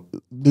 you know,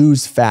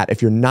 lose fat,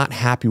 if you're not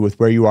happy with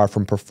where you are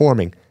from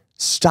performing,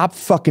 stop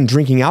fucking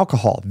drinking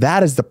alcohol.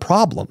 That is the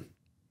problem.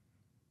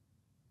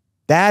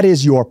 That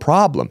is your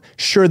problem.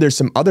 Sure, there's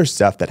some other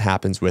stuff that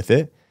happens with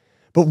it,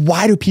 but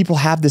why do people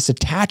have this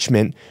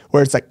attachment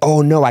where it's like,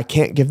 oh no, I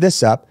can't give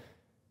this up?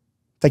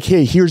 It's like,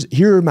 hey,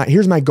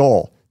 here's my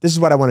goal. This is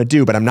what I want to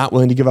do, but I'm not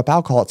willing to give up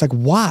alcohol. It's like,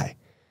 why?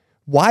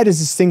 Why does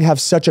this thing have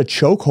such a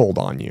chokehold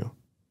on you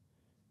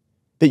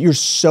that you're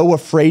so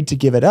afraid to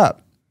give it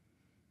up?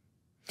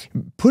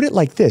 Put it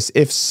like this.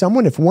 If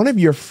one of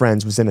your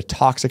friends was in a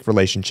toxic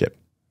relationship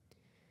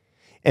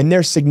and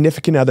their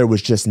significant other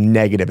was just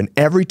negative, and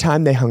every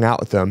time they hung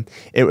out with them,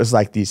 it was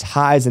like these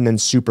highs and then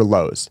super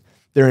lows.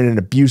 They're in an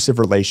abusive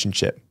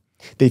relationship.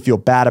 They feel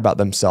bad about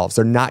themselves.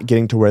 They're not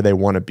getting to where they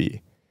want to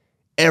be.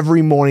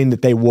 Every morning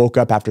that they woke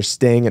up after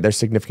staying at their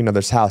significant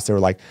other's house, they were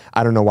like,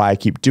 I don't know why I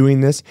keep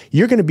doing this.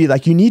 You're going to be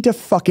like, you need to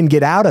fucking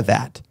get out of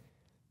that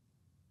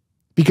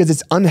because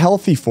it's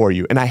unhealthy for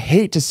you. And I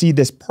hate to see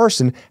this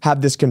person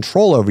have this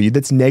control over you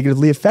that's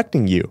negatively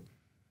affecting you.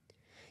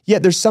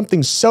 Yet there's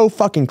something so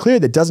fucking clear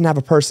that doesn't have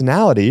a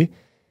personality,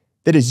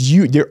 that is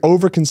their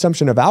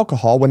overconsumption of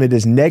alcohol when it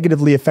is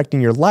negatively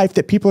affecting your life,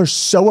 that people are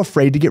so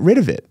afraid to get rid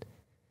of it.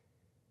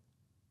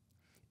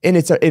 And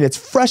it's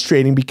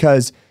frustrating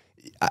because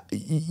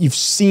you've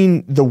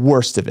seen the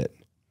worst of it.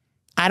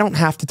 I don't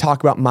have to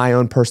talk about my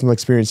own personal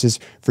experiences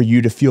for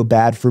you to feel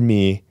bad for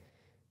me.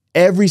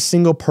 Every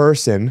single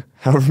person,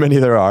 however many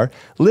there are,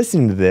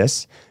 listening to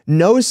this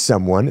knows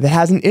someone that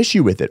has an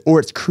issue with it, or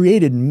it's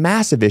created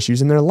massive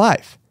issues in their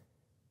life.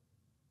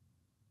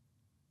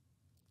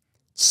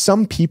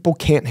 Some people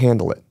can't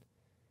handle it.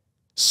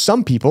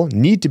 Some people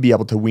need to be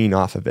able to wean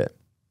off of it.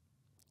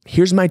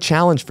 Here's my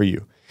challenge for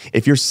you.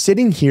 If you're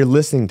sitting here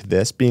listening to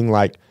this being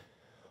like,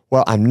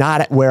 well, I'm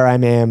not at where I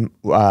am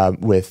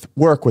with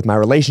work, with my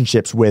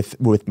relationships,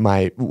 with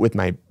my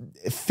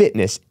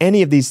fitness,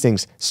 any of these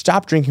things,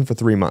 stop drinking for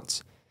 3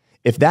 months.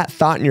 If that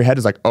thought in your head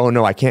is like, oh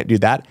no, I can't do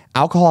that,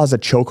 alcohol has a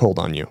chokehold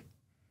on you.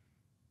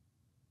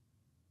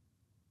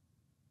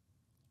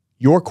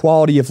 Your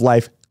quality of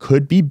life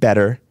could be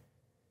better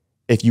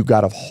if you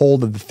got a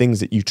hold of the things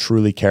that you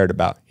truly cared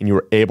about and you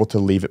were able to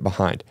leave it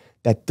behind.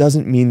 That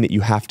doesn't mean that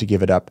you have to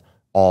give it up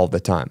all the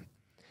time.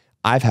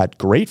 I've had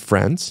great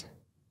friends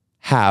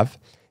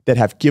that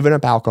have given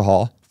up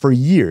alcohol for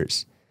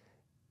years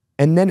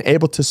and then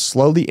able to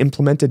slowly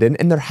implement it in,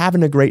 and they're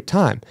having a great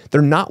time.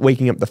 They're not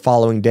waking up the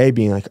following day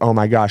being like, oh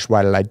my gosh,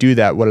 why did I do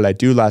that? What did I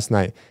do last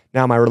night?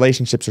 Now my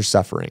relationships are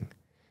suffering.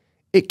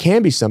 It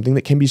can be something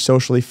that can be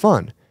socially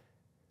fun.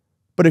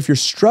 But if you're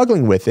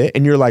struggling with it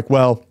and you're like,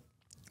 well,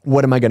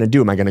 what am I going to do?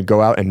 Am I going to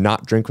go out and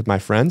not drink with my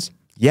friends?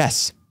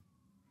 Yes.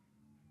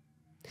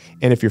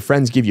 And if your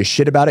friends give you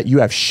shit about it, you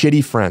have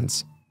shitty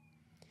friends.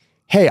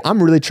 Hey,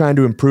 I'm really trying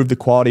to improve the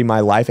quality of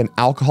my life and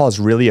alcohol is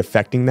really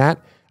affecting that.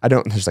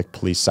 There's like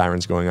police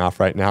sirens going off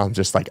right now. I'm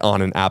just like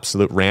on an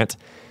absolute rant.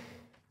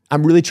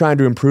 I'm really trying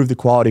to improve the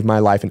quality of my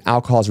life and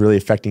alcohol is really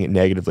affecting it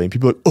negatively. And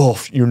people are like,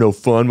 oh, you're no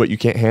fun, but you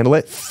can't handle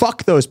it.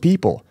 Fuck those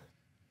people.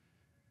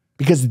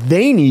 Because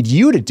they need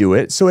you to do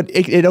it, so it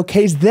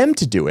okays them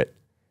to do it.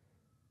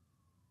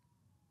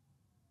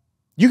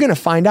 You're going to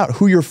find out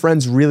who your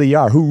friends really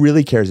are, who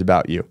really cares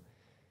about you.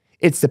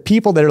 It's the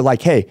people that are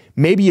like, hey,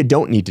 maybe you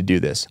don't need to do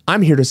this.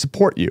 I'm here to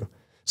support you.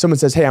 Someone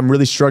says, hey, I'm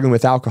really struggling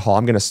with alcohol.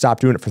 I'm going to stop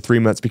doing it for 3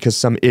 months because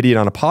some idiot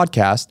on a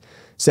podcast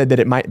said that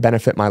it might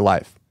benefit my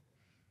life.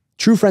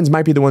 True friends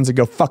might be the ones that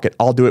go, fuck it,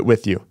 I'll do it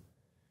with you.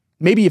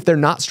 Maybe if they're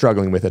not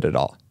struggling with it at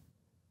all.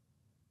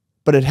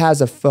 But it has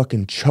a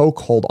fucking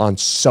chokehold on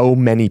so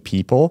many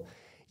people,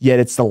 yet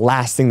it's the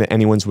last thing that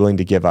anyone's willing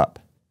to give up.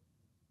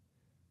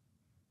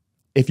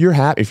 If you're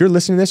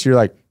listening to this, you're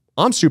like,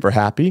 I'm super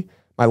happy.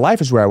 My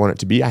life is where I want it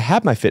to be. I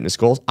have my fitness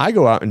goals. I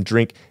go out and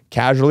drink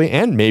casually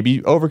and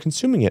maybe over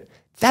consuming it.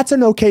 That's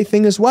an okay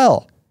thing as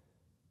well.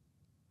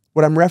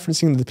 What I'm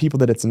referencing to the people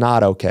that it's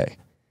not okay.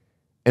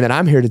 And then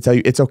I'm here to tell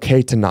you it's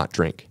okay to not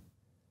drink.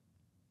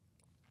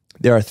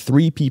 There are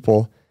 3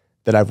 people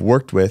that I've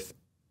worked with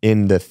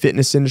in the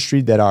fitness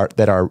industry that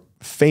are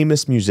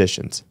famous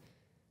musicians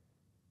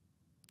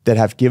that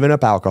have given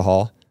up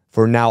alcohol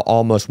for now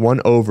almost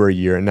over a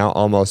year and now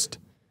almost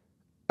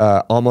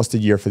a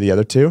year for the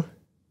other 2.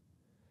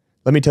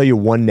 Let me tell you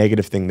one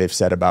negative thing they've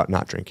said about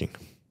not drinking.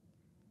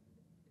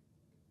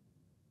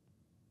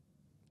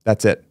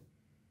 That's it.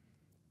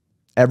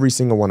 Every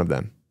single one of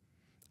them.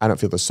 I don't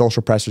feel the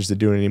social pressures to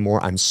do it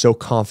anymore. I'm so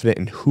confident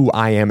in who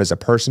I am as a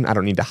person. I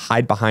don't need to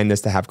hide behind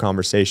this to have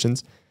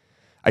conversations.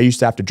 I used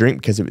to have to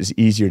drink because it was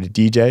easier to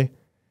DJ.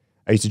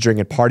 I used to drink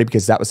and party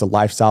because that was the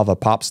lifestyle of a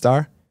pop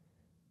star.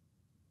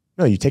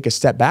 No, you take a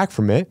step back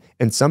from it,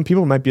 and some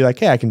people might be like,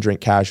 hey, I can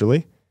drink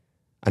casually.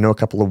 I know a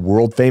couple of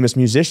world famous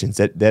musicians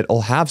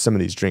that'll have some of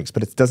these drinks,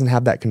 but it doesn't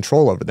have that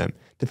control over them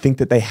to think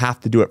that they have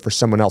to do it for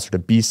someone else or to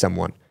be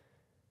someone.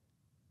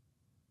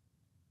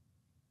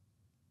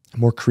 I'm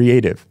more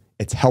creative.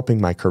 It's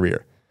helping my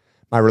career.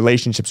 My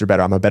relationships are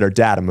better. I'm a better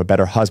dad. I'm a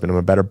better husband. I'm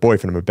a better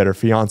boyfriend. I'm a better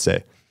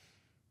fiance.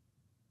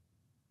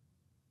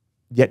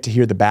 Yet to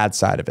hear the bad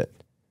side of it.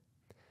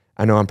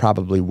 I know I'm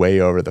probably way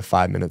over the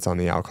 5 minutes on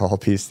the alcohol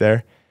piece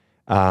there.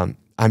 I'm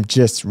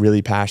just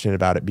really passionate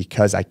about it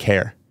because I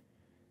care.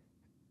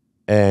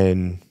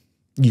 And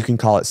you can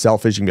call it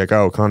selfish. You can be like,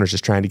 oh, Conor's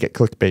just trying to get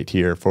clickbait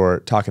here for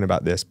talking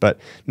about this. But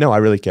no, I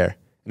really care.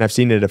 And I've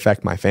seen it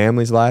affect my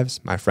family's lives,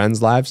 my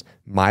friends' lives,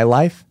 my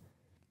life.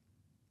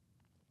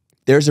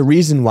 There's a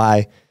reason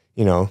why,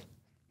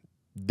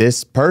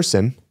 this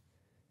person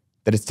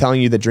that is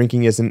telling you that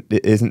drinking isn't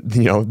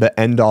the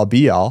end all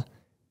be all,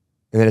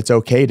 and that it's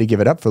okay to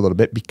give it up for a little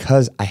bit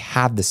because I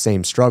have the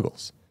same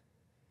struggles.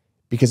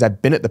 Because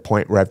I've been at the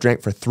point where I've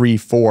drank for 3,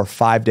 4,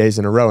 5 days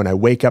in a row and I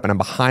wake up and I'm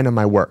behind on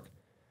my work.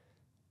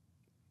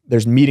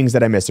 There's meetings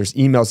that I missed. There's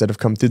emails that have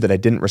come through that I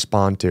didn't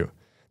respond to.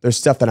 There's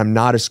stuff that I'm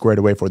not as squared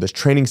away for. There's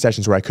training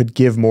sessions where I could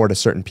give more to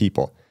certain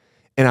people.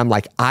 And I'm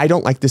like, I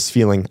don't like this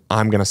feeling.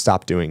 I'm going to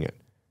stop doing it.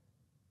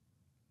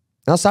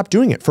 And I'll stop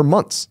doing it for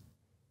months.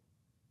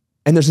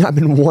 And there's not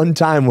been one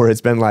time where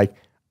it's been like,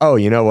 oh,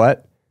 you know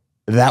what?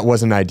 That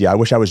wasn't an idea. I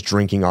wish I was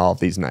drinking all of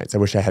these nights. I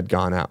wish I had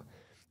gone out.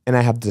 And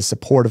I have the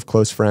support of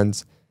close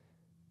friends.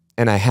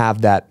 And I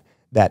have that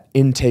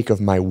intake of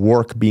my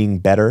work being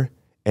better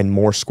and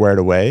more squared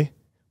away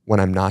when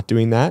I'm not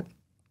doing that.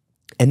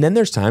 And then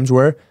there's times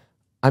where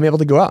I'm able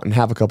to go out and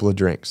have a couple of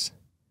drinks.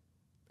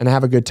 And I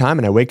have a good time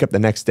and I wake up the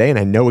next day and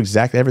I know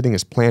exactly everything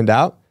is planned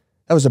out.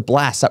 That was a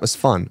blast. That was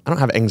fun. I don't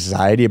have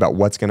anxiety about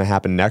what's going to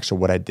happen next or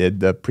what I did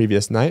the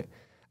previous night.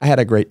 I had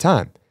a great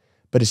time.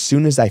 But as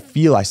soon as I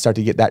feel I start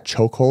to get that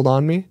chokehold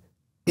on me,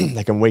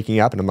 like I'm waking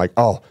up and I'm like,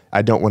 oh,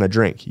 I don't want to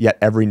drink. Yet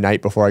every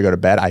night before I go to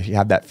bed, I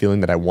have that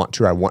feeling that I want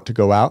to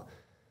go out.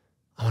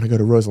 I want to go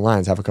to Rosa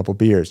Lyons, have a couple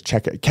beers,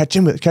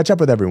 catch up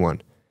with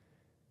everyone.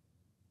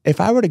 If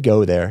I were to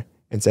go there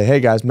and say, hey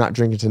guys, I'm not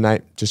drinking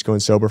tonight, just going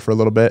sober for a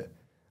little bit,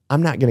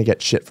 I'm not going to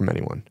get shit from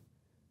anyone.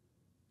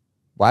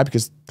 Why?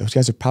 Because those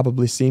guys and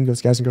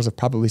girls have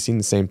probably seen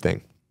the same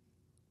thing.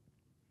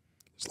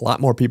 There's a lot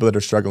more people that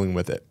are struggling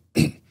with it.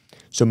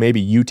 So maybe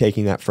you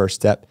taking that first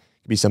step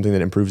could be something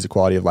that improves the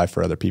quality of life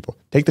for other people.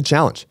 Take the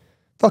challenge.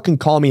 Fucking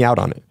call me out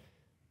on it.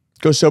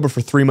 Go sober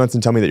for 3 months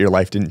and tell me that your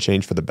life didn't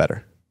change for the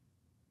better.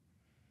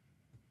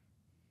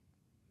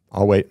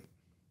 I'll wait. I'm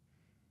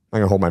not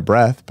going to hold my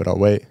breath, but I'll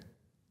wait.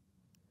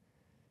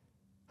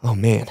 Oh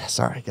man,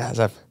 sorry guys.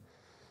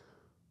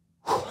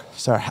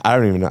 Sorry, I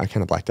don't even know. I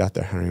kind of blacked out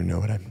there. I don't even know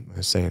what I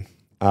was saying.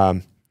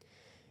 And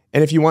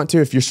if you want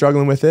to, if you're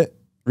struggling with it,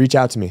 reach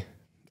out to me.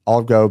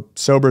 I'll go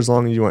sober as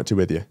long as you want to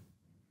with you. You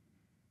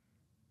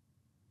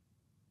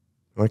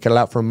want to cut it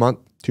out for a month,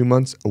 2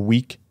 months, a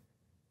week?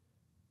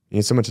 You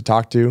need someone to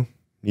talk to?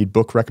 Need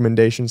book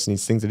recommendations?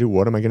 Needs things to do?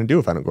 What am I going to do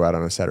if I don't go out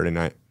on a Saturday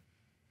night?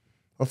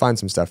 I'll find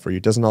some stuff for you.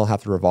 It doesn't all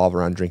have to revolve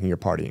around drinking or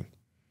partying.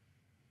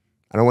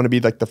 I don't want to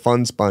be like the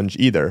fun sponge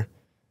either.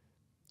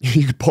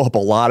 You could pull up a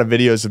lot of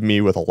videos of me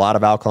with a lot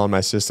of alcohol in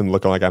my system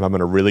looking like I'm having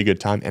a really good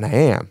time, and I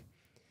am.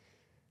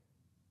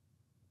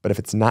 But if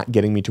it's not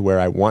getting me to where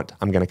I want,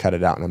 I'm going to cut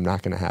it out and I'm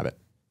not going to have it.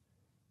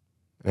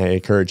 And I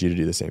encourage you to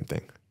do the same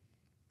thing.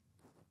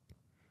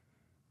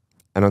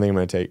 I don't think I'm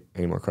going to take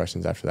any more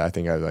questions after that. I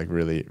think I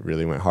really,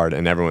 really went hard,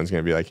 and everyone's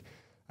going to be like,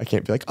 I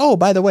can't be like, oh,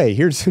 by the way,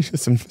 here's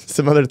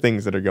some other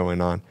things that are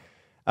going on.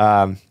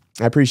 I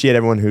appreciate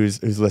everyone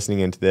who's listening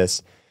into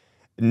this.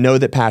 Know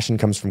that passion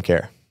comes from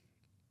care.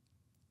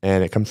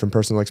 And it comes from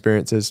personal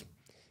experiences.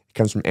 It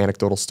comes from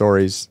anecdotal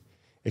stories.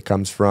 It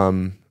comes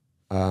from,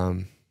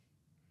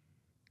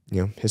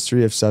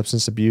 history of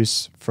substance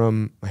abuse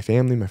from my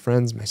family, my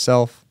friends,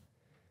 myself.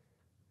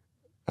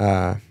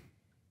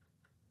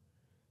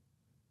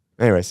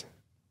 Anyways,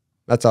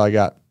 that's all I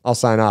got. I'll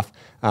sign off.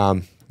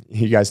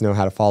 You guys know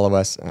how to follow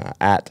us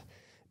at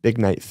Big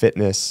Night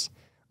Fitness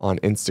on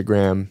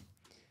Instagram.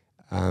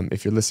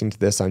 If you're listening to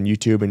this on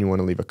YouTube and you want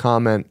to leave a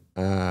comment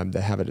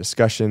to have a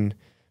discussion,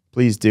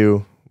 please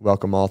do.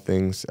 Welcome all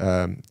things,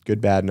 good,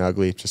 bad, and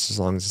ugly, just as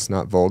long as it's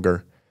not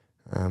vulgar.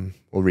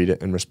 We'll read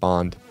it and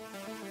respond.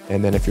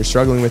 And then if you're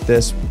struggling with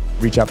this,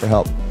 reach out for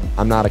help.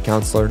 I'm not a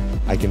counselor.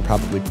 I can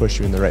probably push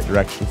you in the right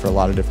direction for a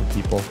lot of different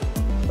people.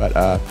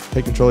 But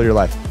take control of your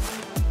life.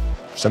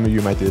 For some of you,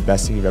 it might be the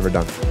best thing you've ever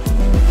done.